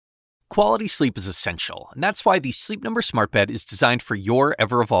Quality sleep is essential, and that's why the Sleep Number Smart Bed is designed for your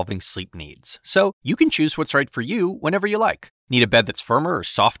ever-evolving sleep needs. So you can choose what's right for you whenever you like. Need a bed that's firmer or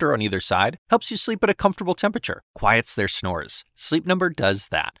softer on either side? Helps you sleep at a comfortable temperature, quiets their snores. Sleep Number does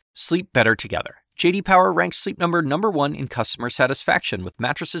that. Sleep better together. J.D. Power ranks Sleep Number #1 in customer satisfaction with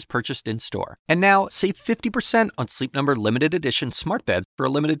mattresses purchased in-store. And now, save 50% on Sleep Number Limited Edition Smart Beds for a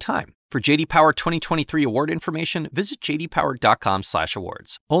limited time. For J.D. Power 2023 award information, visit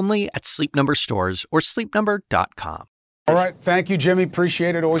jdpower.com/awards. Only at Sleep Number stores or sleepnumber.com. All right. Thank you, Jimmy.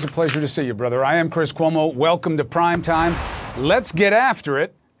 Appreciate it. Always a pleasure to see you, brother. I am Chris Cuomo. Welcome to Primetime. Let's get after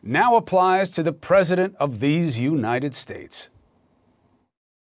it. Now applies to the President of these United States.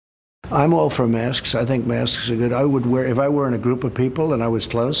 I'm all for masks. I think masks are good. I would wear, if I were in a group of people and I was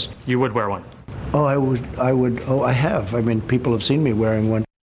close. You would wear one? Oh, I would. Oh, I have. I mean, people have seen me wearing one.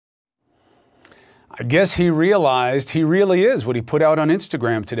 I guess he realized he really is what he put out on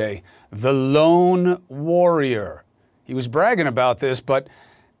Instagram today, the lone warrior. He was bragging about this, but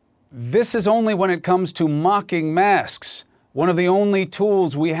this is only when it comes to mocking masks, one of the only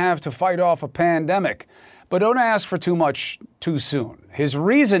tools we have to fight off a pandemic. But don't ask for too much too soon. His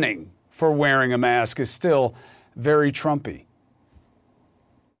reasoning for wearing a mask is still very Trumpy.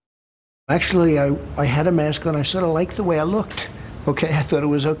 Actually, I had a mask on. I sort of liked the way I looked. Okay, I thought it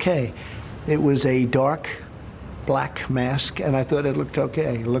was okay. It was a dark black mask, and I thought it looked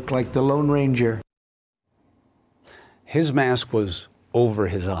okay. It looked like the Lone Ranger. His mask was over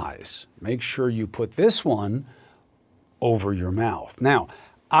his eyes. Make sure you put this one over your mouth. Now,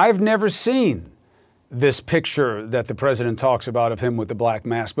 I've never seen this picture that the president talks about of him with the black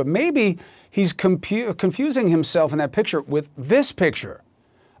mask, but maybe he's confusing himself in that picture with this picture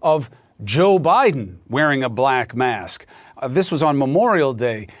of Joe Biden wearing a black mask. This was on Memorial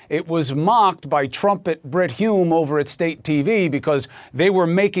Day. It was mocked by Trumpet Brit Hume over at State TV because they were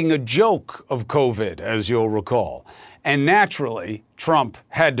making a joke of COVID, as you'll recall. And naturally, Trump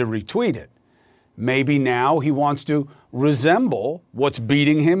had to retweet it. Maybe now he wants to resemble what's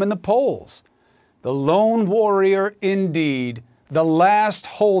beating him in the polls. The lone warrior indeed, the last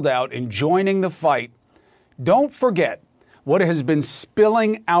holdout in joining the fight. Don't forget what has been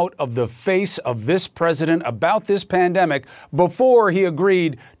spilling out of the face of this president about this pandemic before he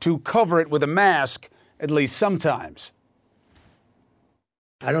agreed to cover it with a mask, at least sometimes.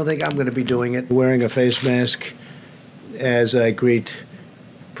 I don't think I'm going to be doing it, wearing a face mask as I greet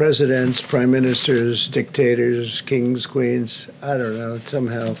presidents, prime ministers, dictators, kings, queens. I don't know,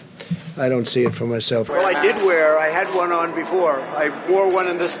 somehow I don't see it for myself. Well, I had one on before. I wore one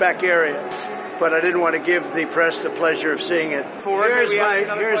in this back area, but I didn't want to give the press the pleasure of seeing it.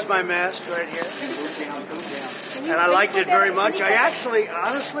 Here's my mask right here. And I liked it very much. Honestly,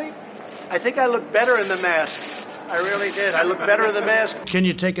 I think I look better in the mask. I really did. I look better in the mask. Can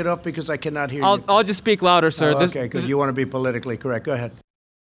you take it off because I cannot hear you? I'll just speak louder, sir. Oh, okay, good. You want to be politically correct. Go ahead.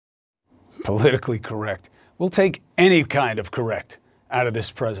 Politically correct. We'll take any kind of correct out of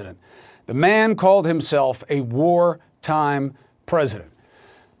this president. The man called himself a wartime president.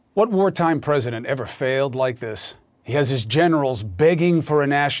 What wartime president ever failed like this? He has his generals begging for a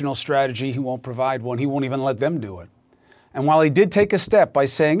national strategy. He won't provide one. He won't even let them do it. And while he did take a step by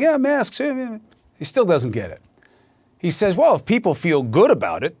saying, yeah, masks, he still doesn't get it. He says, well, if people feel good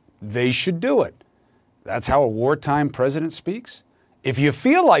about it, they should do it. That's how a wartime president speaks. If you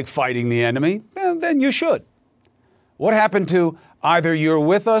feel like fighting the enemy, then you should. What happened to either you're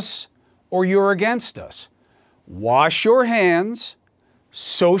with us or you're against us? Wash your hands,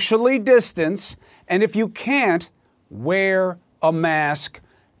 socially distance, and if you can't, wear a mask,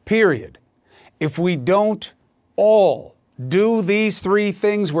 period. If we don't all do these three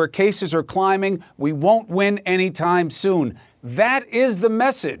things where cases are climbing, we won't win anytime soon. That is the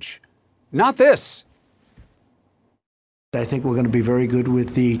message, not this. I think we're going to be very good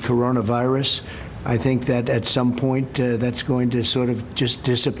with the coronavirus. I think that at some point that's going to sort of just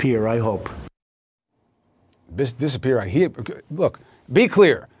disappear, I hope. Disappear, I hear. Look, be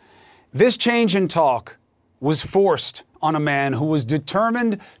clear. This change in talk was forced on a man who was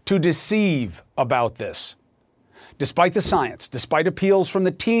determined to deceive about this. Despite the science, despite appeals from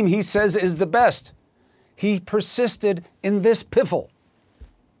the team he says is the best, he persisted in this piffle.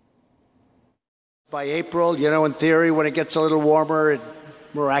 By April, in theory, when it gets a little warmer, it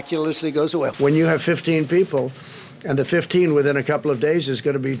miraculously goes away. When you have 15 people, and the 15 within a couple of days is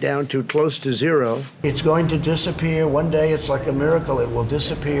going to be down to close to zero, it's going to disappear. One day, it's like a miracle. It will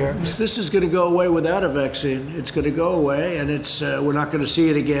disappear. This is going to go away without a vaccine. It's going to go away, and we're not going to see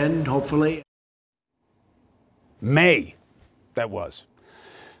it again, hopefully. May, that was.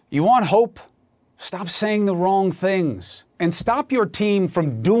 You want hope? Stop saying the wrong things and stop your team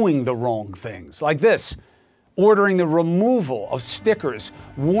from doing the wrong things, like this: ordering the removal of stickers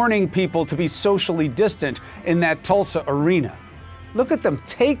warning people to be socially distant in that Tulsa arena. Look at them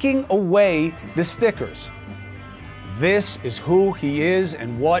taking away the stickers. This is who he is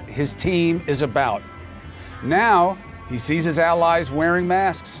and what his team is about. Now he sees his allies wearing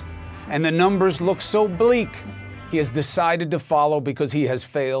masks, and the numbers look so bleak, he has decided to follow because he has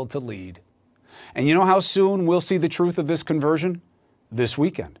failed to lead. And you know how soon we'll see the truth of this conversion? This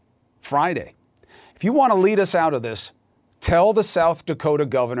weekend, Friday. If you want to lead us out of this, tell the South Dakota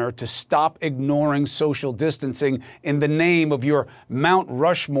governor to stop ignoring social distancing in the name of your Mount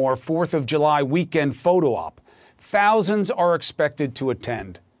Rushmore 4th of July weekend photo op. Thousands are expected to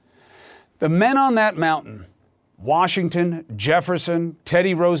attend. The men on that mountain, Washington, Jefferson,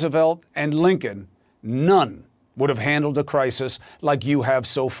 Teddy Roosevelt, and Lincoln, none would have handled a crisis like you have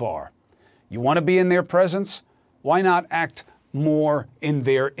so far. You want to be in their presence? Why not act more in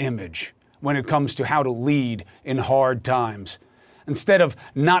their image when it comes to how to lead in hard times? Instead of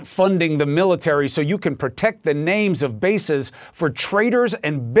not funding the military so you can protect the names of bases for traitors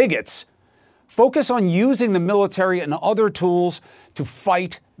and bigots, focus on using the military and other tools to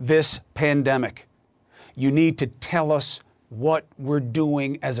fight this pandemic. You need to tell us what we're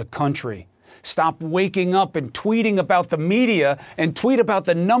doing as a country. Stop waking up and tweeting about the media and tweet about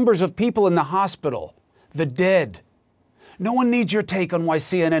the numbers of people in the hospital, the dead. No one needs your take on why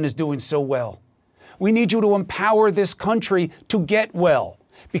CNN is doing so well. We need you to empower this country to get well,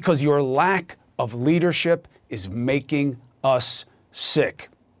 because your lack of leadership is making us sick.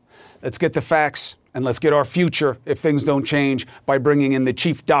 Let's get the facts, and let's get our future, if things don't change, by bringing in the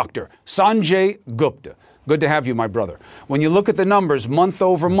chief doctor, Sanjay Gupta. Good to have you, my brother. When you look at the numbers month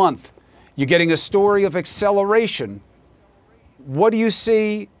over month, you're getting a story of acceleration. What do you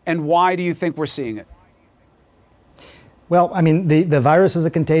see, and why do you think we're seeing it? Well, I mean, the virus is a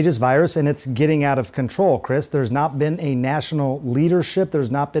contagious virus, and it's getting out of control, Chris. There's not been a national leadership.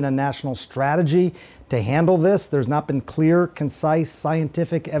 There's not been a national strategy to handle this. There's not been clear, concise,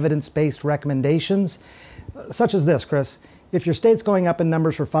 scientific, evidence-based recommendations, such as this, Chris. If your state's going up in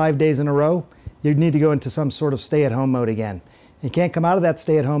numbers for 5 days in a row, you need to go into some sort of stay-at-home mode again. You can't come out of that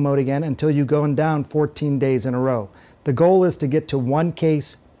stay-at-home mode again until you're going down 14 days in a row. The goal is to get to 1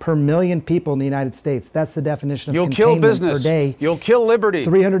 case per million people in the United States. That's the definition of You'll containment kill business. per day. You'll kill liberty.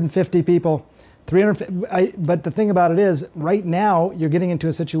 350 people. But the thing about it is, right now, you're getting into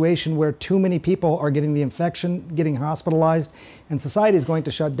a situation where too many people are getting the infection, getting hospitalized, and society is going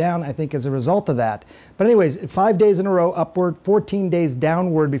to shut down, I think, as a result of that. But anyways, 5 days in a row upward, 14 days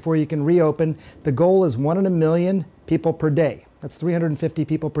downward before you can reopen. The goal is 1 in a million people per day. That's 350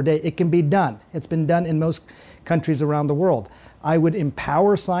 people per day. It can be done. It's been done in most countries around the world. I would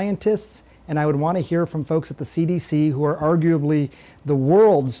empower scientists, and I would want to hear from folks at the CDC, who are arguably the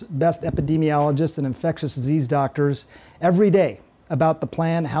world's best epidemiologists and infectious disease doctors, every day about the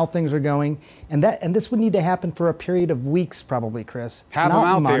plan, how things are going. And this would need to happen for a period of weeks, probably, Chris. Have them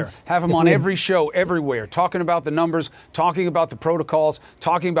out there. Have them on every show, everywhere, talking about the numbers, talking about the protocols,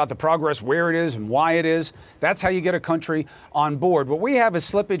 talking about the progress, where it is and why it is. That's how you get a country on board. What we have is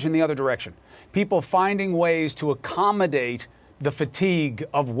slippage in the other direction. People finding ways to accommodate the fatigue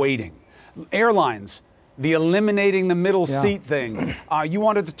of waiting. Airlines, the eliminating the middle seat thing. You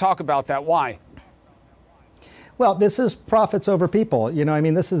wanted to talk about that. Why? Well, this is profits over people. You know, I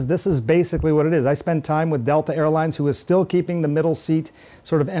mean, this is basically what it is. I spend time with Delta Airlines, who is still keeping the middle seat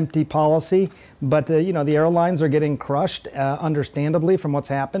sort of empty policy. But, you know, the airlines are getting crushed, understandably, from what's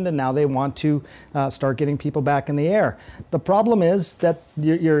happened. And now they want to start getting people back in the air. The problem is that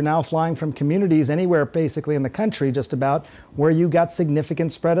you're now flying from communities anywhere basically in the country, just about, where you got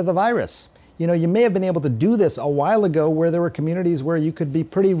significant spread of the virus. You know, you may have been able to do this a while ago where there were communities where you could be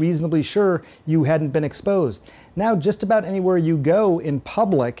pretty reasonably sure you hadn't been exposed. Now, just about anywhere you go in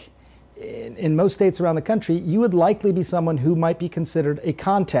public, in most states around the country, you would likely be someone who might be considered a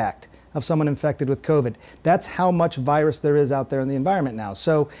contact of someone infected with COVID. That's how much virus there is out there in the environment now.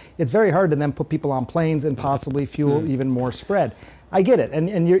 So it's very hard to then put people on planes and possibly fuel even more spread. I get it.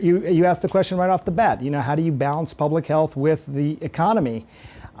 And you asked the question right off the bat. You know, how do you balance public health with the economy?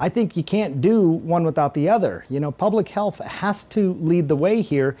 I think you can't do one without the other. You know, public health has to lead the way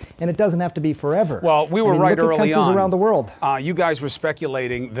here, and it doesn't have to be forever. Well, we were right early on. Look at countries around the world. You guys were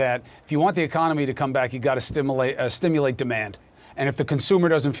speculating that if you want the economy to come back, you got to stimulate demand. And if the consumer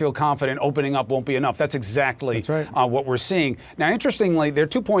doesn't feel confident, opening up won't be enough. That's exactly what we're seeing. Now, interestingly, there are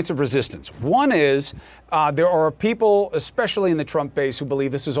 2 points of resistance. One is there are people, especially in the Trump base, who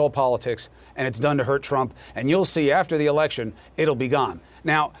believe this is all politics and it's done to hurt Trump. And you'll see after the election, it'll be gone.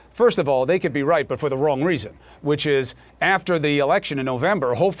 Now, first of all, they could be right, but for the wrong reason, which is after the election in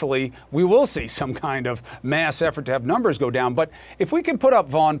November, hopefully we will see some kind of mass effort to have numbers go down. But if we can put up,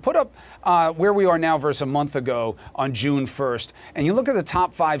 Vaughn, where we are now versus a month ago on June 1st, and you look at the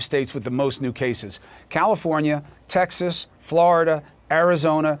top 5 states with the most new cases: California, Texas, Florida,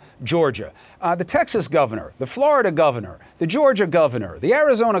 Arizona, Georgia. The Texas governor, the Florida governor, the Georgia governor, the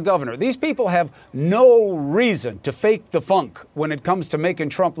Arizona governor, these people have no reason to fake the funk when it comes to making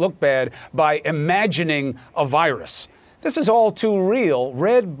Trump look bad by imagining a virus. This is all too real,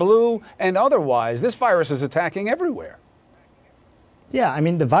 red, blue, and otherwise. This virus is attacking everywhere. Yeah, I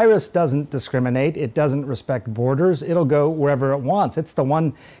mean, the virus doesn't discriminate. It doesn't respect borders. It'll go wherever it wants. It's the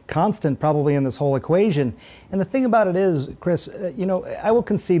one constant probably in this whole equation. And the thing about it is, Chris, I will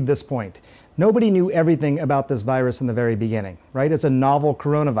concede this point. Nobody knew everything about this virus in the very beginning, right? It's a novel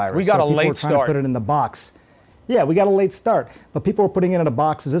coronavirus. We got a late start. Trying to put it in the box. Yeah, we got a late start, but people were putting it in a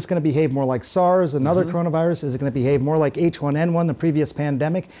box. Is this going to behave more like SARS, another coronavirus? Is it going to behave more like H1N1, the previous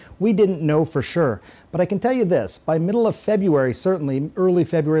pandemic? We didn't know for sure. But I can tell you this, by middle of February, certainly early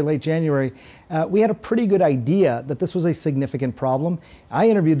February, late January, we had a pretty good idea that this was a significant problem. I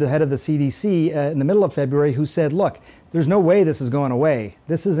interviewed the head of the CDC in the middle of February who said, look, there's no way this is going away.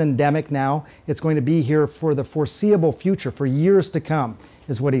 This is endemic now. It's going to be here for the foreseeable future, for years to come,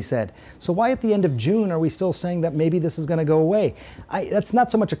 is what he said. So why at the end of June are we still saying that maybe this is going to go away? That's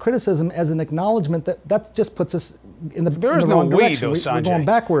not so much a criticism as an acknowledgement that just puts us in the, there is in the no wrong we, direction. though, Sanjay. We're going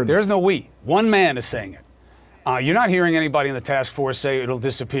backwards. There's no we. One man is saying it. You're not hearing anybody in the task force say it'll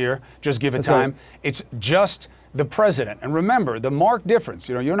disappear. Just give it That's time. right. It's just the president. And remember, the marked difference,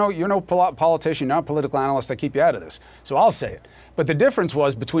 you're no politician, you're not a political analyst, I keep you out of this. So I'll say it. But the difference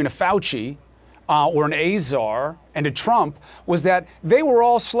was between a Fauci or an Azar and a Trump was that they were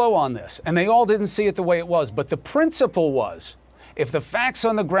all slow on this and they all didn't see it the way it was. But the principle was, if the facts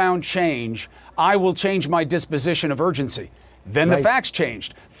on the ground change, I will change my disposition of urgency. Then the facts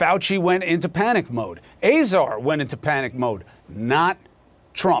changed. Fauci went into panic mode. Azar went into panic mode, not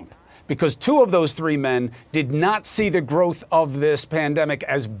Trump. Because 2 of those 3 men did not see the growth of this pandemic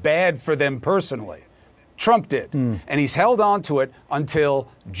as bad for them personally. Trump did. And he's held on to it until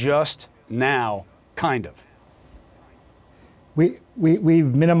just now, kind of.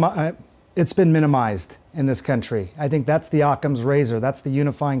 It's been minimized in this country. I think that's the Occam's razor. That's the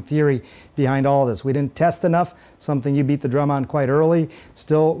unifying theory behind all of this. We didn't test enough, something you beat the drum on quite early.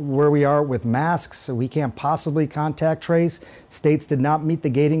 Still where we are with masks, so we can't possibly contact trace. States did not meet the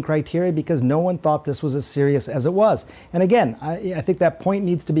gating criteria because no one thought this was as serious as it was. And again, I think that point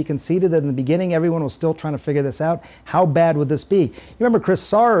needs to be conceded that in the beginning, everyone was still trying to figure this out. How bad would this be? You remember, Chris,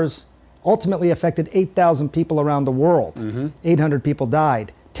 SARS ultimately affected 8,000 people around the world. 800 people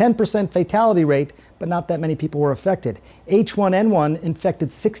died. 10% fatality rate, but not that many people were affected. H1N1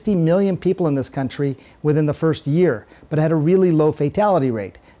 infected 60 million people in this country within the first year, but had a really low fatality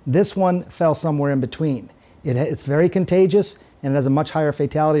rate. This one fell somewhere in between. It's very contagious, and it has a much higher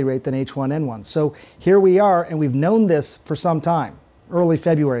fatality rate than H1N1. So here we are, and we've known this for some time, early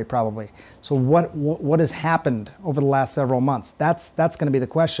February probably. So what has happened over the last several months? That's going to be the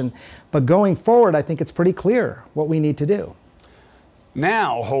question. But going forward, I think it's pretty clear what we need to do.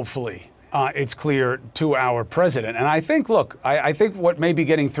 Now, hopefully, it's clear to our president. And I think, look, I think what may be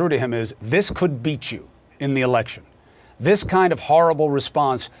getting through to him is this could beat you in the election. This kind of horrible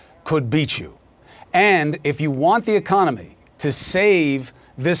response could beat you. And if you want the economy to save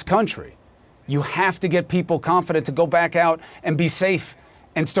this country, you have to get people confident to go back out and be safe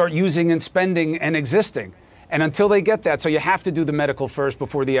and start using and spending and existing. And until they get that, so you have to do the medical first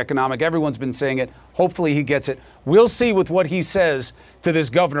before the economic. Everyone's been saying it. Hopefully he gets it. We'll see with what he says to this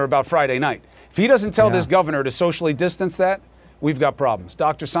governor about Friday night. If he doesn't tell this governor to socially distance that, we've got problems.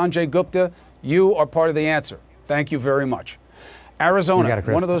 Dr. Sanjay Gupta, you are part of the answer. Thank you very much. Arizona,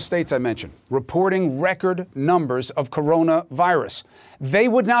 one of those states I mentioned, reporting record numbers of coronavirus. They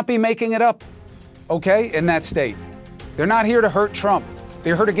would not be making it up, okay, in that state. They're not here to hurt Trump.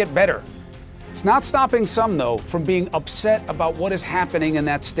 They're here to get better. It's not stopping some, though, from being upset about what is happening in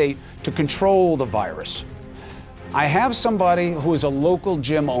that state to control the virus. I have somebody who is a local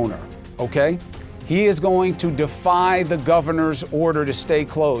gym owner, okay? He is going to defy the governor's order to stay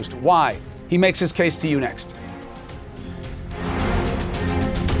closed. Why? He makes his case to you next.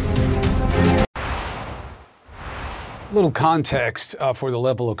 A little context for the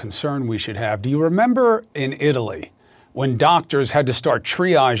level of concern we should have. Do you remember in Italy when doctors had to start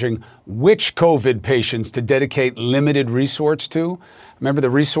triaging which COVID patients to dedicate limited resource to? Remember the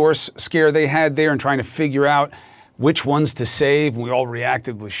resource scare they had there and trying to figure out which ones to save? We all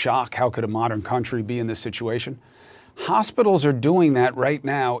reacted with shock. How could a modern country be in this situation? Hospitals are doing that right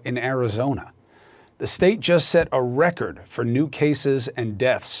now in Arizona. The state just set a record for new cases and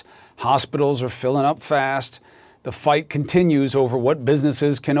deaths. Hospitals are filling up fast. The fight continues over what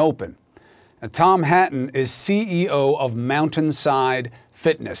businesses can open. Now, Tom Hatton is CEO of Mountainside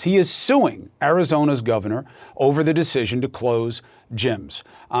Fitness. He is suing Arizona's governor over the decision to close gyms.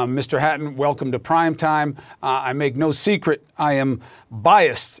 Mr. Hatton, welcome to Primetime. I make no secret I am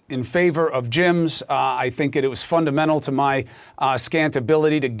biased in favor of gyms. I think it was fundamental to my scant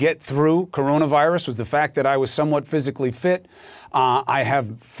ability to get through coronavirus was the fact that I was somewhat physically fit. I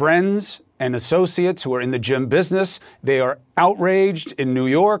have friends and associates who are in the gym business. They are outraged in New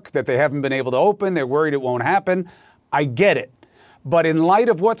York that they haven't been able to open. They're worried it won't happen. I get it. But in light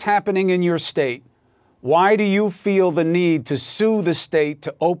of what's happening in your state, why do you feel the need to sue the state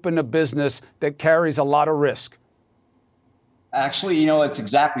to open a business that carries a lot of risk? Actually, it's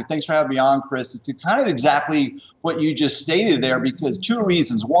exactly, thanks for having me on, Chris. It's kind of exactly what you just stated there, because two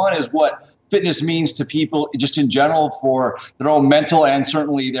reasons. One is what fitness means to people just in general for their own mental and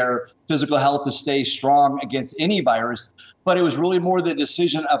certainly their physical health to stay strong against any virus. But it was really more the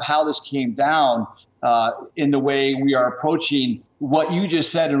decision of how this came down in the way we are approaching what you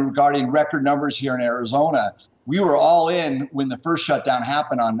just said regarding record numbers here in Arizona. We were all in when the first shutdown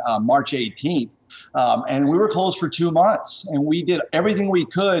happened on March 18th. And we were closed for 2 months. And we did everything we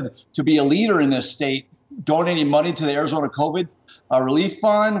could to be a leader in this state, donating money to the Arizona COVID Relief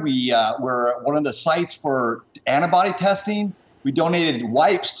Fund. We were one of the sites for antibody testing. We donated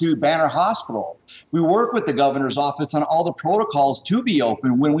wipes to Banner Hospital. We worked with the governor's office on all the protocols to be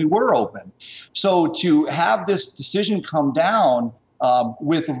open when we were open. So to have this decision come down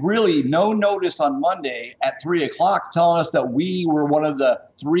with really no notice on Monday at 3 o'clock, telling us that we were one of the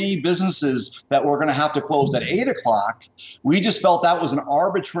 3 businesses that were going to have to close at 8 o'clock, we just felt that was an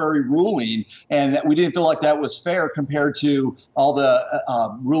arbitrary ruling and that we didn't feel like that was fair compared to all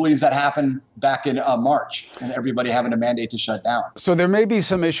the rulings that happened back in March and everybody having a mandate to shut down. So there may be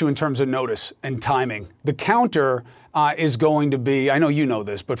some issue in terms of notice and timing. The counter is going to be, I know you know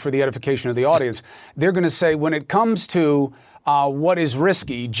this, but for the edification of the audience, they're going to say when it comes to what is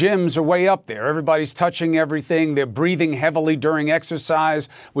risky, gyms are way up there. Everybody's touching everything. They're breathing heavily during exercise,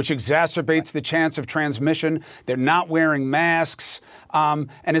 which exacerbates the chance of transmission. They're not wearing masks. And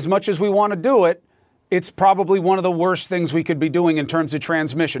as much as we want to do it, it's probably one of the worst things we could be doing in terms of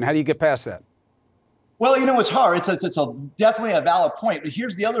transmission. How do you get past that? Well, it's hard. It's definitely a valid point. But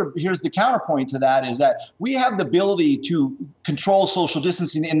here's the counterpoint to that is that we have the ability to control social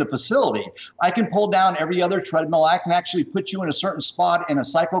distancing in the facility. I can pull down every other treadmill. I can actually put you in a certain spot in a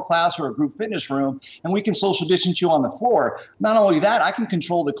cycle class or a group fitness room, and we can social distance you on the floor. Not only that, I can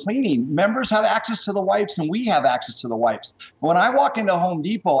control the cleaning. Members have access to the wipes, and we have access to the wipes. When I walk into Home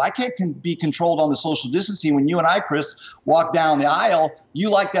Depot, I can't be controlled on the social distancing. When you and I, Chris, walk down the aisle,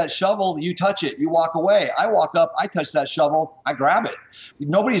 you like that shovel, you touch it, you walk away. I walk up, I touch that shovel, I grab it.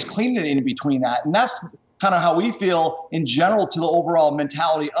 Nobody's cleaning it in between that. And that's kind of how we feel in general to the overall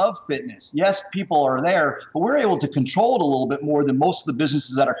mentality of fitness. Yes, people are there, but we're able to control it a little bit more than most of the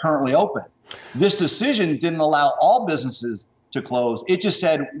businesses that are currently open. This decision didn't allow all businesses to close. It just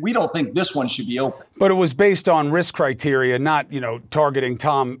said, we don't think this one should be open. But it was based on risk criteria, not, targeting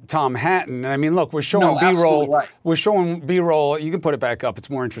Tom Hatton. I mean, look, we're showing B-roll. Right. We're showing B-roll. You can put it back up. It's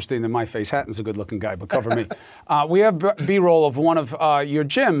more interesting than my face. Hatton's a good-looking guy, but cover me. We have B-roll of one of your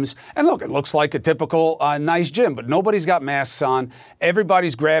gyms. And look, it looks like a typical nice gym, but nobody's got masks on.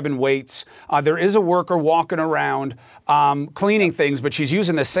 Everybody's grabbing weights. There is a worker walking around cleaning things, but she's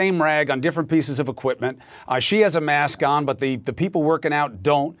using the same rag on different pieces of equipment. She has a mask on, but the people working out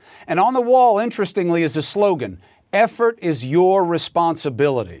don't. And on the wall, interestingly, is a slogan, "Effort is your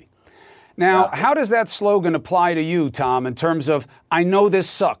responsibility." Now, How does that slogan apply to you, Tom, in terms of, I know this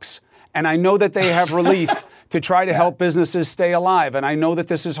sucks, and I know that they have relief to try to help businesses stay alive, and I know that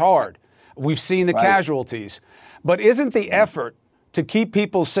this is hard. We've seen the casualties. But isn't the effort to keep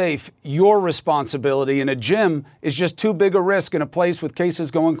people safe your responsibility, and a gym is just too big a risk in a place with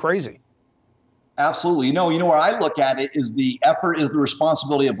cases going crazy? Absolutely. Where I look at it is the effort is the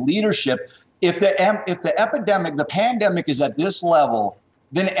responsibility of leadership. If the epidemic, the pandemic is at this level,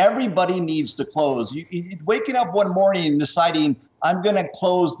 then everybody needs to close. Waking up one morning and deciding I'm going to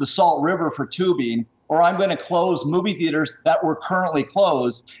close the Salt River for tubing, or I'm going to close movie theaters that were currently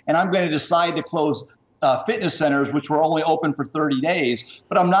closed, and I'm going to decide to close fitness centers, which were only open for 30 days.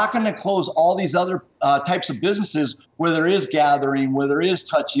 But I'm not going to close all these other types of businesses where there is gathering, where there is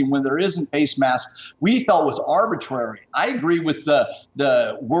touching, where there isn't face masks. We felt was arbitrary. I agree with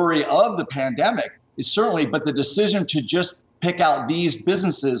the worry of the pandemic, is certainly, but the decision to just pick out these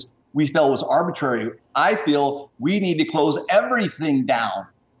businesses we felt was arbitrary. I feel we need to close everything down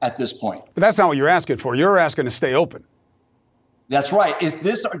at this point. But that's not what you're asking for. You're asking to stay open. That's right. If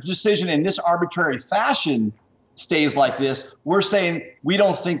this decision in this arbitrary fashion stays like this, we're saying we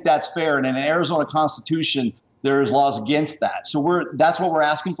don't think that's fair. And in the Arizona Constitution, there's laws against that. So that's what we're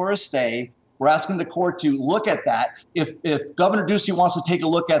asking for, a stay. We're asking the court to look at that. If Governor Ducey wants to take a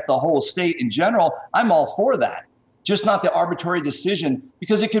look at the whole state in general, I'm all for that. Just not the arbitrary decision,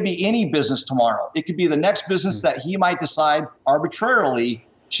 because it could be any business tomorrow. It could be the next business that he might decide arbitrarily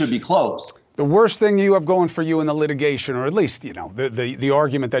should be closed. The worst thing you have going for you in the litigation, or at least, the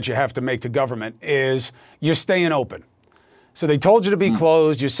argument that you have to make to government, is you're staying open. So they told you to be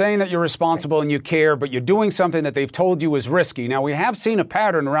closed. You're saying that you're responsible and you care, but you're doing something that they've told you is risky. Now, we have seen a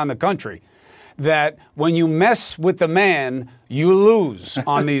pattern around the country that when you mess with the man, you lose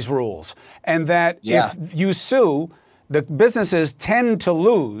on these rules. And that if you sue, the businesses tend to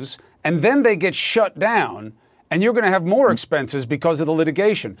lose, and then they get shut down, and you're going to have more expenses because of the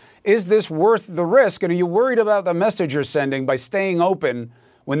litigation. Is this worth the risk? And are you worried about the message you're sending by staying open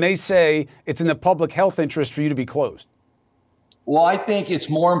when they say it's in the public health interest for you to be closed? Well, I think it's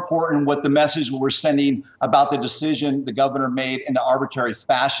more important what the message we're sending about the decision the governor made in the arbitrary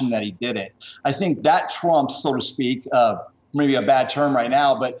fashion that he did it. I think that trumps, so to speak, maybe a bad term right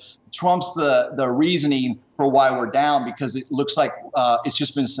now, but trumps the reasoning for why we're down, because it looks like it's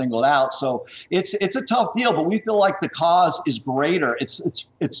just been singled out. So it's a tough deal, but we feel like the cause is greater.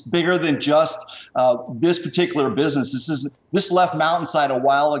 It's bigger than just this particular business. This left Mountainside a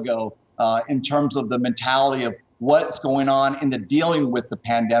while ago in terms of the mentality of what's going on in the dealing with the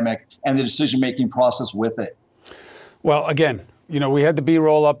pandemic and the decision-making process with it. Well, again, we had the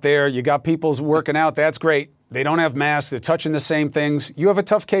B-roll up there. You got people's working out. That's great. They don't have masks. They're touching the same things. You have a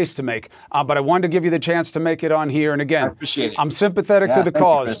tough case to make, but I wanted to give you the chance to make it on here. And again, I appreciate it. I'm sympathetic to the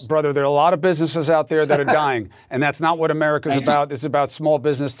cause, brother. There are a lot of businesses out there that are dying, and that's not what America's about. It's about small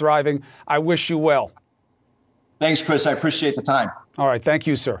business thriving. I wish you well. Thanks, Chris. I appreciate the time. All right. Thank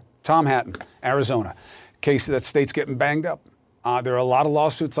you, sir. Tom Hatton, Arizona. Case that state's getting banged up. There are a lot of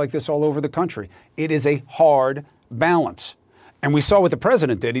lawsuits like this all over the country. It is a hard balance. And we saw what the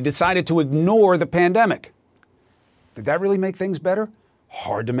president did. He decided to ignore the pandemic. Did that really make things better?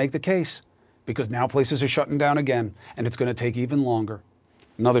 Hard to make the case, because now places are shutting down again, and it's going to take even longer.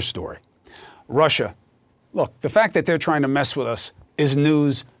 Another story. Russia. Look, the fact that they're trying to mess with us is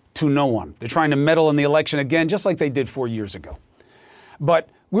news to no one. They're trying to meddle in the election again, just like they did 4 years ago. But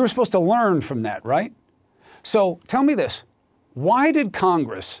we were supposed to learn from that, right? So tell me this. Why did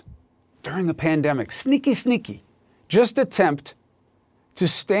Congress, during the pandemic, sneaky, just attempt to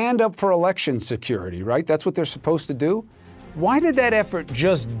stand up for election security, right? That's what they're supposed to do. Why did that effort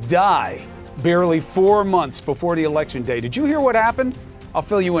just die barely 4 months before the election day? Did you hear what happened? I'll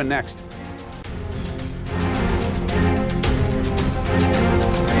fill you in next.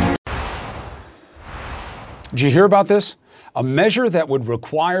 Did you hear about this? A measure that would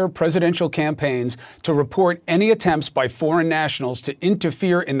require presidential campaigns to report any attempts by foreign nationals to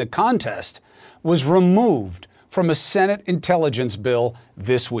interfere in the contest was removed from a Senate intelligence bill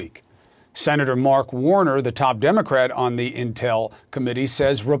this week. Senator Mark Warner, the top Democrat on the Intel Committee,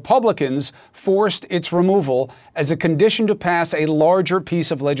 says Republicans forced its removal as a condition to pass a larger piece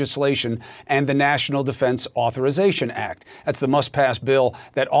of legislation and the National Defense Authorization Act. That's the must-pass bill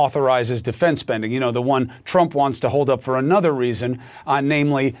that authorizes defense spending. The one Trump wants to hold up for another reason,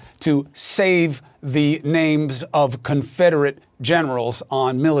 namely to save the names of Confederate generals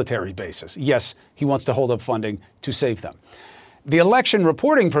on military bases. Yes, he wants to hold up funding to save them. The election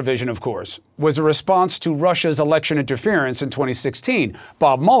reporting provision, of course, was a response to Russia's election interference in 2016.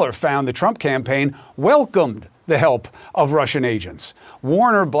 Bob Mueller found the Trump campaign welcomed the help of Russian agents.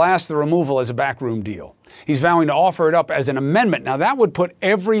 Warner blasts the removal as a backroom deal. He's vowing to offer it up as an amendment. Now, that would put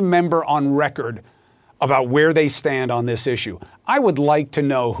every member on record about where they stand on this issue. I would like to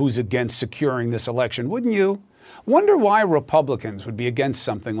know who's against securing this election, wouldn't you? Wonder why Republicans would be against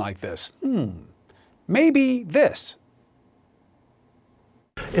something like this. Maybe this.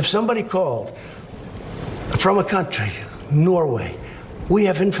 If somebody called from a country, Norway, we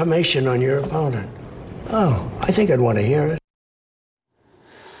have information on your opponent. Oh, I think I'd want to hear it.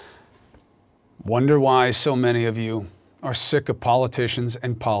 Wonder why so many of you are sick of politicians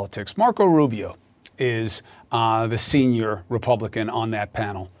and politics. Marco Rubio is the senior Republican on that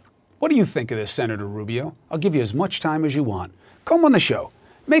panel. What do you think of this, Senator Rubio? I'll give you as much time as you want. Come on the show.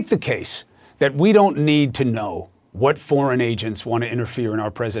 Make the case that we don't need to know what foreign agents want to interfere in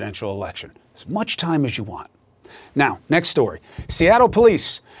our presidential election. As much time as you want. Now, next story. Seattle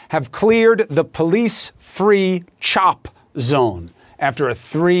police have cleared the police-free CHOP zone after a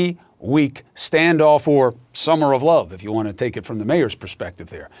 3-week standoff, or summer of love, if you want to take it from the mayor's perspective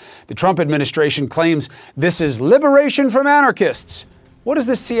there. The Trump administration claims this is liberation from anarchists. What does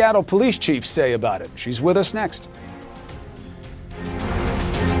the Seattle police chief say about it? She's with us next.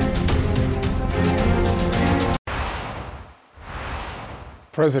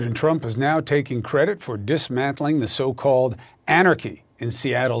 President Trump is now taking credit for dismantling the so-called anarchy in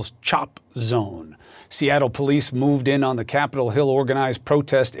Seattle's CHOP zone. Seattle police moved in on the Capitol Hill organized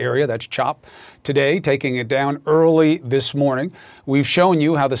protest area, that's CHOP, today, taking it down early this morning. We've shown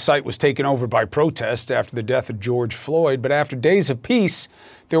you how the site was taken over by protests after the death of George Floyd, but after days of peace,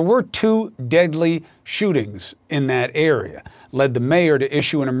 there were 2 deadly shootings in that area, led the mayor to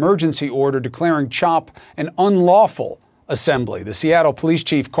issue an emergency order declaring CHOP an unlawful assembly. The Seattle Police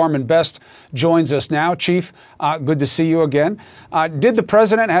Chief, Carmen joins us now. Chief, good to see you again. Did the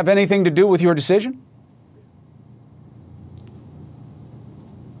president have anything to do with your decision?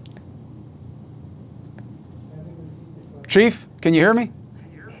 Chief, can you hear me?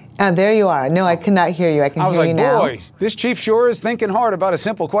 There you are. No, I could not hear you. I can hear you now. I was like, boy, this chief sure is thinking hard about a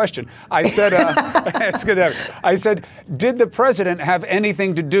simple question. I said, it's good to have you. I said, did the president have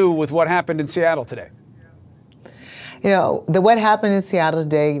anything to do with what happened in Seattle today? You know, what happened in Seattle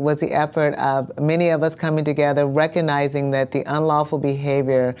today was the effort of many of us coming together, recognizing that the unlawful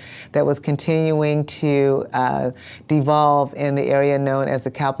behavior that was continuing to devolve in the area known as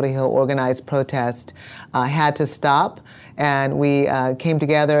the Capitol Hill organized protest had to stop. And we came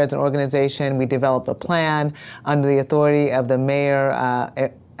together as an organization. We developed a plan under the authority of the mayor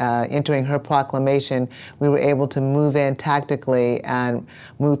entering her proclamation. We were able to move in tactically and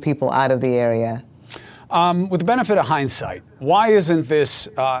move people out of the area. With the benefit of hindsight, why isn't this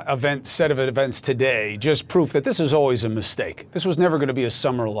set of events today just proof that this is always a mistake? This was never going to be a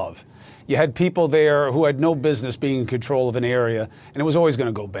summer of love. You had people there who had no business being in control of an area, and it was always going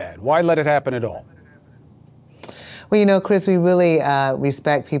to go bad. Why let it happen at all? Well, you know, Chris, we really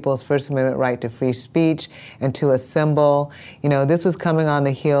respect people's First Amendment right to free speech and to assemble. You know, this was coming on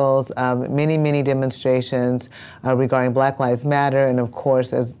the heels of many, many demonstrations regarding Black Lives Matter, and of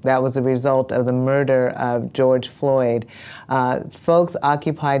course, as that was a result of the murder of George Floyd. Folks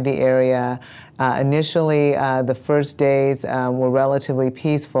occupied the area. Initially, the first days were relatively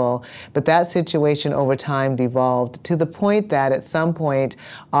peaceful, but that situation over time devolved to the point that at some point,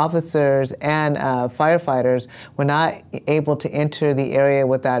 officers and firefighters were not able to enter the area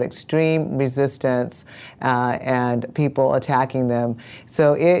without extreme resistance and people attacking them.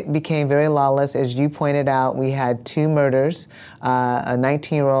 So it became very lawless. As you pointed out, we had 2 murders, a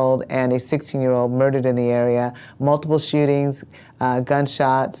 19-year-old and a 16-year-old murdered in the area, multiple shootings,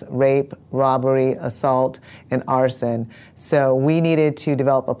 gunshots, rape, robbery, assault, and arson. So we needed to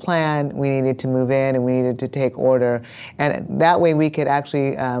develop a plan, we needed to move in, and we needed to take order. And that way we could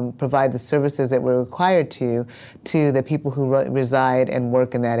actually provide the services that we're required to the people who reside and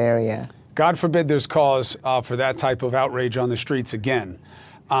work in that area. God forbid there's cause for that type of outrage on the streets again.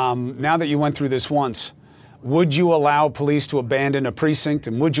 Now that you went through this once, would you allow police to abandon a precinct,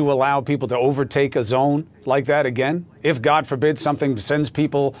 and would you allow people to overtake a zone like that again? If, God forbid, something sends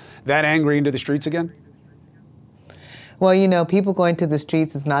people that angry into the streets again? Well, you know, people going to the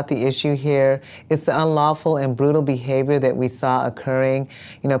streets is not the issue here. It's the unlawful and brutal behavior that we saw occurring.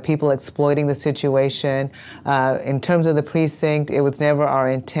 You know, people exploiting the situation. In terms of the precinct, it was never our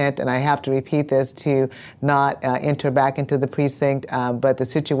intent, and I have to repeat this, to not enter back into the precinct, but the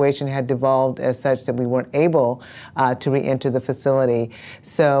situation had devolved as such that we weren't able to re-enter the facility.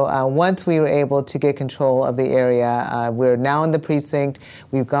 So once we were able to get control of the area, we're now in the precinct.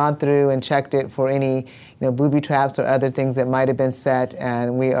 We've gone through and checked it for any booby traps or other things that might have been set,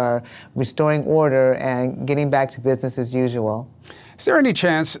 and we are restoring order and getting back to business as usual. Is there any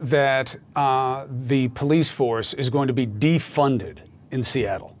chance that the police force is going to be defunded in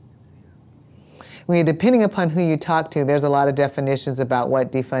Seattle? Depending upon who you talk to, there's a lot of definitions about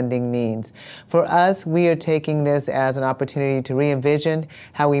what defunding means. For us, we are taking this as an opportunity to re-envision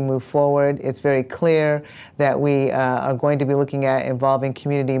how we move forward. It's very clear that we are going to be looking at involving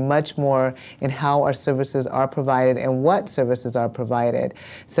community much more in how our services are provided and what services are provided.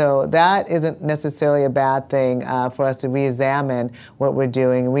 So that isn't necessarily a bad thing for us to re-examine what we're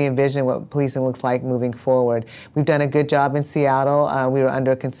doing, re-envision what policing looks like moving forward. We've done a good job in Seattle. We were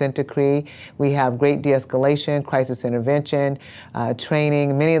under a consent decree. We have great de-escalation, crisis intervention,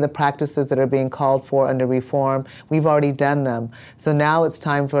 training, many of the practices that are being called for under reform. We've already done them. So now it's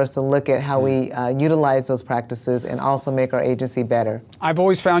time for us to look at how we utilize those practices and also make our agency better. I've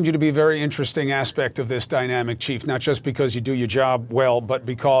always found you to be a very interesting aspect of this dynamic, Chief, not just because you do your job well, but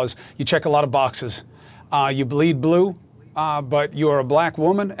because you check a lot of boxes. You bleed blue, but you're a black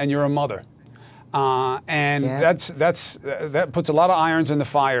woman and you're a mother. And Yeah. that puts a lot of irons in the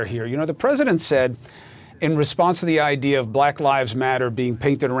fire here. You know, the president said, in response to the idea of Black Lives Matter being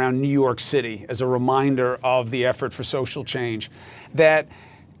painted around New York City as a reminder of the effort for social change, that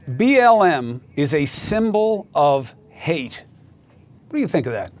BLM is a symbol of hate. What do you think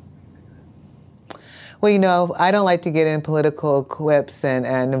of that? Well, you know, I don't like to get in political quips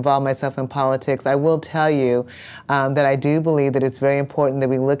and involve myself in politics. I will tell you that I do believe that it's very important that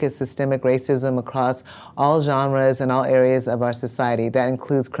we look at systemic racism across all genres and all areas of our society. That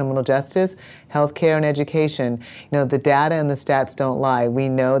includes criminal justice, healthcare, and education. You know, the data and the stats don't lie. We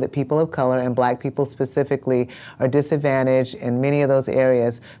know that people of color, and black people specifically, are disadvantaged in many of those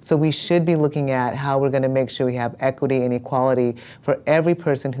areas. So we should be looking at how we're going to make sure we have equity and equality for every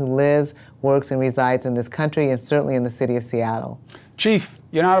person who lives, works, and resides in this country, and certainly in the city of Seattle. Chief,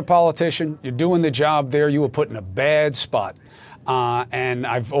 you're not a politician. You're doing the job there. You were put in a bad spot. And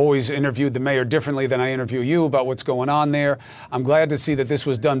I've always interviewed the mayor differently than I interview you about what's going on there. I'm glad to see that this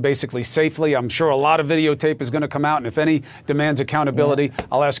was done basically safely. I'm sure a lot of videotape is going to come out, and if any demands accountability,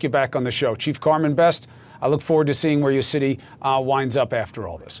 I'll ask you back on the show. Chief Carmen Best, I look forward to seeing where your city winds up after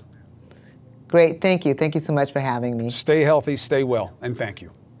all this. Great. Thank you. Thank you so much for having me. Stay healthy, stay well, and thank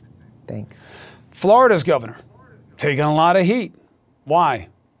you. Thanks. Florida's governor taking a lot of heat. Why?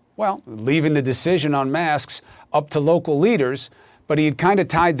 Well, leaving the decision on masks up to local leaders, but he had kind of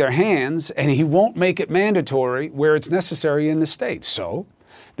tied their hands, and he won't make it mandatory where it's necessary in the state. So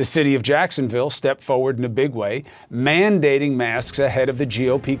the city of Jacksonville stepped forward in a big way, mandating masks ahead of the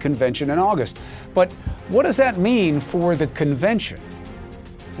GOP convention in August. But what does that mean for the convention?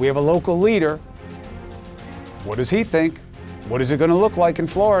 We have a local leader. What does he think? What is it going to look like in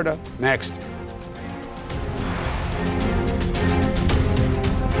Florida? Next.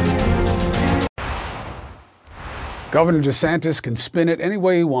 Governor DeSantis can spin it any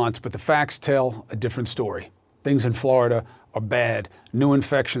way he wants, but the facts tell a different story. Things in Florida are bad. New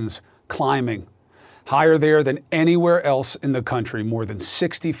infections climbing. Higher there than anywhere else in the country. More than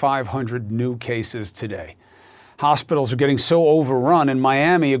 6,500 new cases today. Hospitals are getting so overrun. In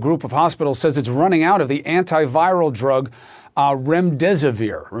Miami, a group of hospitals says it's running out of the antiviral drug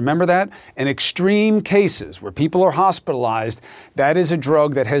remdesivir. Remember that? In extreme cases where people are hospitalized, that is a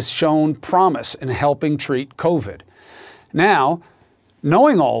drug that has shown promise in helping treat COVID. Now,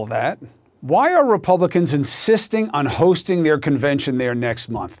 knowing all of that, why are Republicans insisting on hosting their convention there next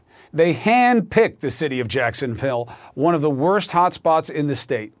month? They handpicked the city of Jacksonville, one of the worst hotspots in the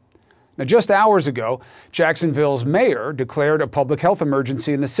state. Now, just hours ago, Jacksonville's mayor declared a public health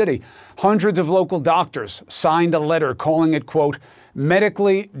emergency in the city. Hundreds of local doctors signed a letter calling it, quote,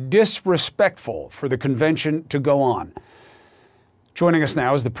 medically disrespectful for the convention to go on. Joining us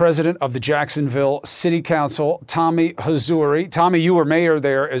now is the president of the Jacksonville City Council, Tommy Hazouri. Tommy, you were mayor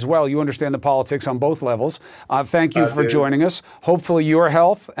there as well. You understand the politics on both levels. Thank you for joining us. Hopefully your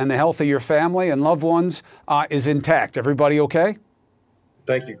health and the health of your family and loved ones is intact. Everybody okay?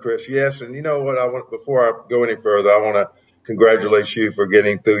 Thank you, Chris. Yes, and you know what? Before I go any further, I want to congratulate you for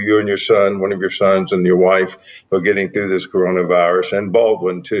getting through, you and your son, one of your sons, and your wife for getting through this coronavirus, and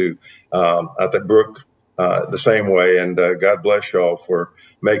Baldwin too. I think Brooke the same way, and God bless y'all for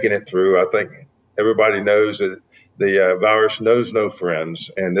making it through. I think everybody knows that the virus knows no friends,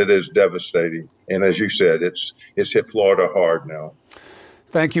 and it is devastating. And as you said, it's hit Florida hard now.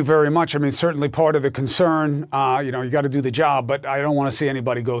 Thank you very much. I mean, certainly part of the concern, you got to do the job, but I don't want to see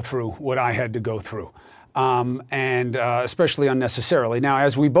anybody go through what I had to go through, and especially unnecessarily. Now,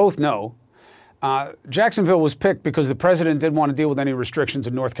 as we both know, Jacksonville was picked because the president didn't want to deal with any restrictions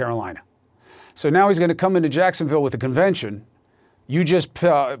in North Carolina. So now he's going to come into Jacksonville with a convention. You just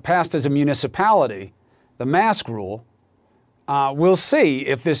passed as a municipality the mask rule. We'll see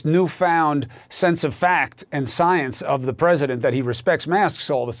if this newfound sense of fact and science of the president that he respects masks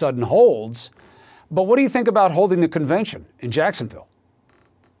all of a sudden holds. But what do you think about holding the convention in Jacksonville?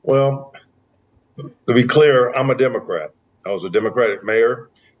 Well, to be clear, I'm a Democrat. I was a Democratic mayor,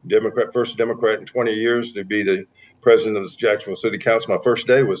 first Democrat in 20 years to be the president of the Jacksonville City Council. My first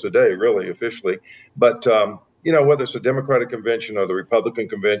day was the day, really, officially. But, whether it's a Democratic convention or the Republican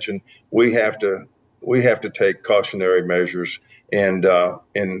convention, we have to take cautionary measures. And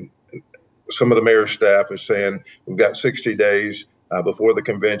some of the mayor's staff is saying we've got 60 days before the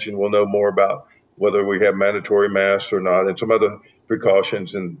convention. We'll know more about whether we have mandatory masks or not, and some other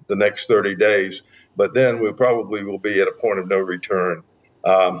precautions in the next 30 days. But then we probably will be at a point of no return.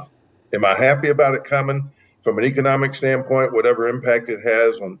 Am I happy about it coming? From an economic standpoint, whatever impact it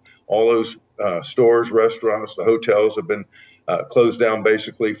has on all those stores, restaurants, the hotels have been closed down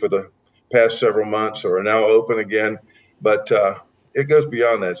basically for the past several months or are now open again. But it goes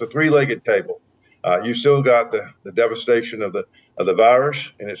beyond that. It's a three-legged table. You still got the devastation of the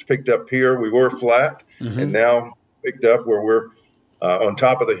virus, and it's picked up here. We were flat, and now picked up where we're on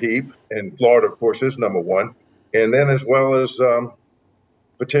top of the heap. And Florida, of course, is number one. And then as well as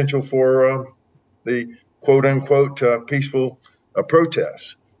potential for the quote unquote peaceful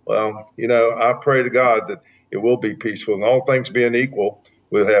protests. Well, I pray to God that it will be peaceful, and all things being equal,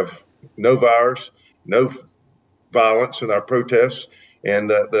 we'll have no virus, no violence in our protests,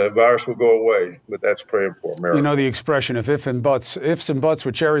 and the virus will go away. But that's praying for America. You know the expression, if ifs and buts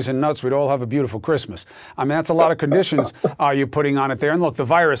were cherries and nuts, we'd all have a beautiful Christmas. I mean, that's a lot of conditions you're putting on it there. And look, the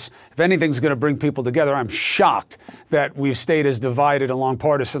virus, if anything's going to bring people together, I'm shocked that we've stayed as divided along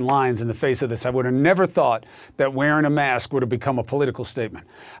partisan lines in the face of this. I would have never thought that wearing a mask would have become a political statement.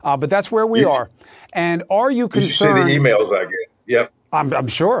 But that's where we are. And are you concerned? You see the emails I get. Yep. I'm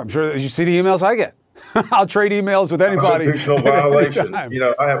sure. I'm sure you see the emails I get. I'll trade emails with anybody. Constitutional violation.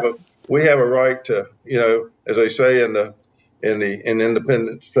 We have a right to, as they say in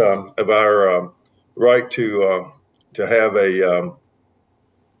independence of our right to have a,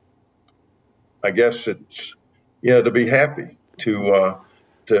 I guess it's, to be happy, to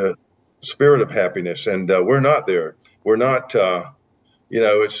spirit of happiness, and we're not there. We're not.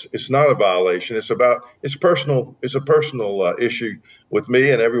 It's not a violation. It's a personal issue with me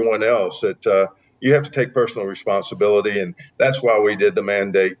and everyone else that. You have to take personal responsibility, and that's why we did the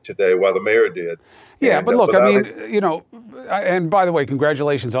mandate today, why the mayor did. Yeah, but look, and by the way,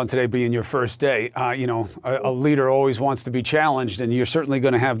 congratulations on today being your first day. A leader always wants to be challenged, and you're certainly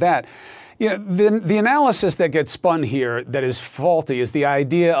going to have that. The analysis that gets spun here that is faulty is the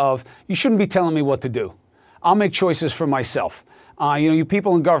idea of you shouldn't be telling me what to do. I'll make choices for myself. You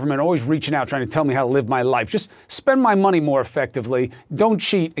people in government are always reaching out, trying to tell me how to live my life. Just spend my money more effectively. Don't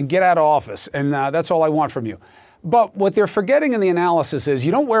cheat and get out of office. And that's all I want from you. But what they're forgetting in the analysis is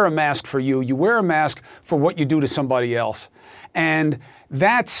you don't wear a mask for you. You wear a mask for what you do to somebody else. And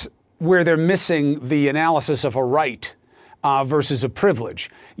that's where they're missing the analysis of a right versus a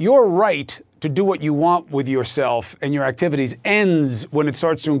privilege. Your right to do what you want with yourself and your activities ends when it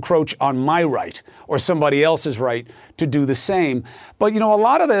starts to encroach on my right or somebody else's right to do the same. But, a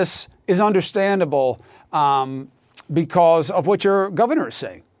lot of this is understandable because of what your governor is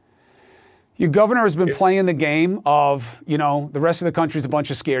saying. Your governor has been playing the game of, the rest of the country's a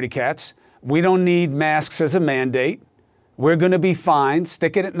bunch of scaredy cats. We don't need masks as a mandate. We're going to be fine,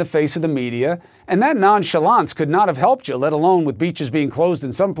 sticking it in the face of the media. And that nonchalance could not have helped you, let alone with beaches being closed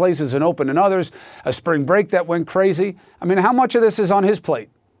in some places and open in others, a spring break that went crazy. I mean, how much of this is on his plate?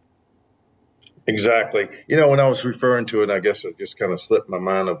 Exactly. When I was referring to it, I guess it just kind of slipped my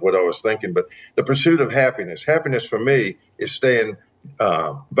mind of what I was thinking. But the pursuit of happiness for me is staying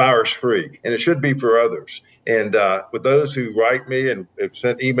virus free, and it should be for others. And with those who write me and have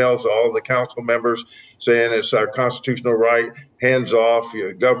sent emails to all the council members saying it's our constitutional right, hands off,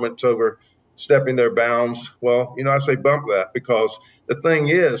 your government's overstepping their bounds. Well, I say bump that, because the thing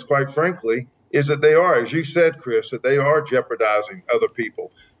is, quite frankly, is that they are, as you said, Chris, that they are jeopardizing other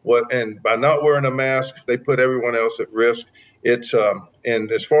people. And by not wearing a mask, they put everyone else at risk. It's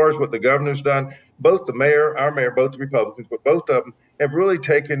and as far as what the governor's done, both the mayor, our mayor, both the Republicans, but both of them have really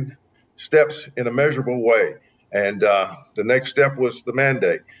taken steps in a measurable way. And the next step was the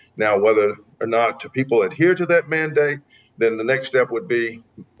mandate. Now, whether or not people adhere to that mandate, then the next step would be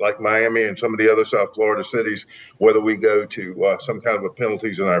like Miami and some of the other South Florida cities, whether we go to some kind of a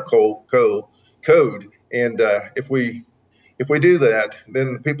penalties in our code. And if we do that,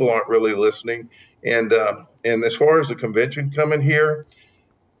 then people aren't really listening. And as far as the convention coming here,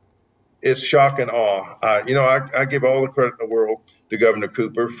 it's shock and awe. I give all the credit in the world to Governor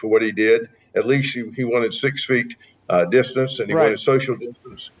Cooper for what he did. At least he wanted 6 feet distance, and he wanted social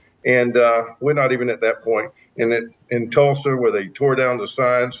distance. And we're not even at that point. And in Tulsa, where they tore down the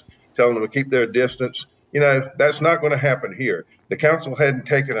signs telling them to keep their distance, that's not going to happen here. The council hadn't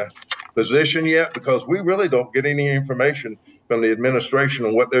taken a position yet because we really don't get any information from the administration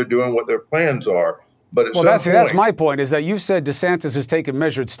on what they're doing, what their plans are. But that's my point, is that you said DeSantis has taken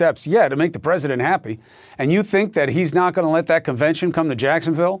measured steps, to make the president happy. And you think that he's not going to let that convention come to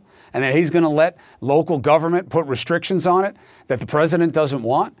Jacksonville, and that he's going to let local government put restrictions on it that the president doesn't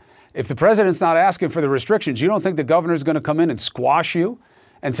want? If the president's not asking for the restrictions, you don't think the governor's going to come in and squash you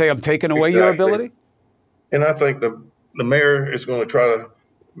and say, I'm taking away your ability? And I think the mayor is going to try to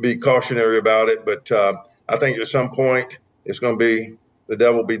be cautionary about it. But I think at some point it's going to be the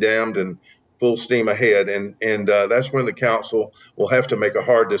devil be damned and full steam ahead. And that's when the council will have to make a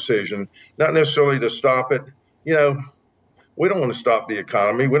hard decision, not necessarily to stop it. We don't want to stop the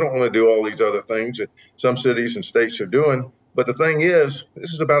economy. We don't want to do all these other things that some cities and states are doing. But the thing is,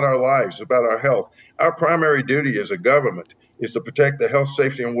 this is about our lives, it's about our health. Our primary duty as a government is to protect the health,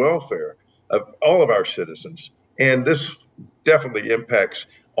 safety, and welfare of all of our citizens. And this definitely impacts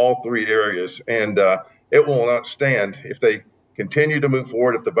all three areas. And it will not stand if they continue to move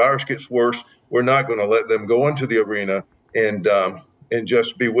forward. If the virus gets worse, we're not going to let them go into the arena and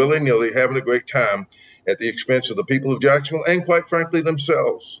just be willy-nilly having a great time at the expense of the people of Jacksonville and, quite frankly,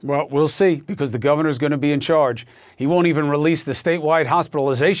 themselves. Well, we'll see, because the governor's going to be in charge. He won't even release the statewide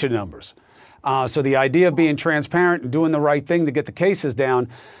hospitalization numbers. So the idea of being transparent and doing the right thing to get the cases down,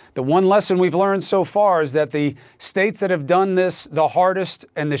 the one lesson we've learned so far is that the states that have done this the hardest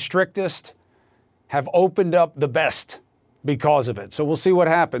and the strictest have opened up the best because of it. So we'll see what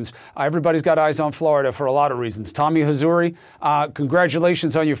happens. Everybody's got eyes on Florida for a lot of reasons. Tommy Hazouri,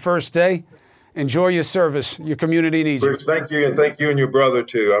 congratulations on your first day. Enjoy your service. Your community needs you. Bruce, thank you, and thank you and your brother,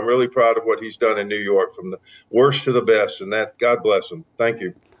 too. I'm really proud of what he's done in New York, from the worst to the best, and that, God bless him. Thank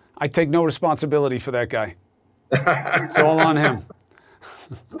you. I take no responsibility for that guy. It's all on him.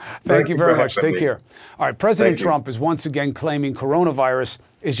 Thank you very much. Take care. All right, President Trump is once again claiming coronavirus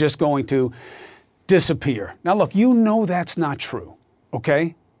is just going to disappear. Now, look, you know that's not true,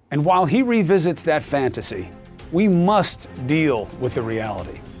 okay? And while he revisits that fantasy, we must deal with the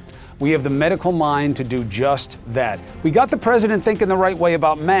reality. We have the medical mind to do just that. We got the president thinking the right way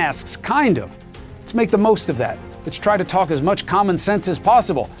about masks, kind of. Let's make the most of that. Let's try to talk as much common sense as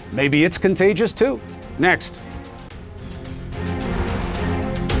possible. Maybe it's contagious too. Next.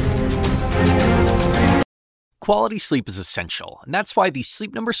 Quality sleep is essential, and that's why the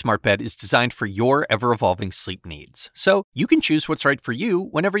Sleep Number Smart Bed is designed for your ever-evolving sleep needs. So you can choose what's right for you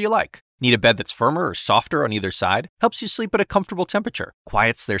whenever you like. Need a bed that's firmer or softer on either side? Helps you sleep at a comfortable temperature.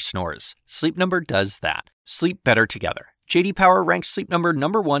 Quiets their snores. Sleep Number does that. Sleep better together. J.D. Power ranks Sleep Number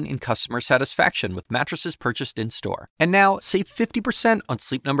 #1 in customer satisfaction with mattresses purchased in-store. And now, save 50% on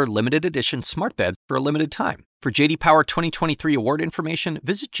Sleep Number limited edition smart beds for a limited time. For J.D. Power 2023 award information,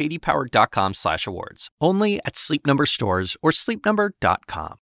 visit jdpower.com/awards. Only at Sleep Number stores or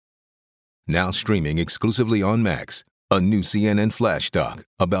sleepnumber.com. Now streaming exclusively on Max, a new CNN flash doc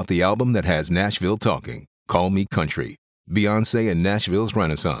about the album that has Nashville talking, Call Me Country. Beyoncé and Nashville's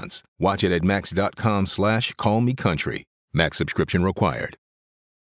Renaissance. Watch it at max.com/callmecountry. Max subscription required.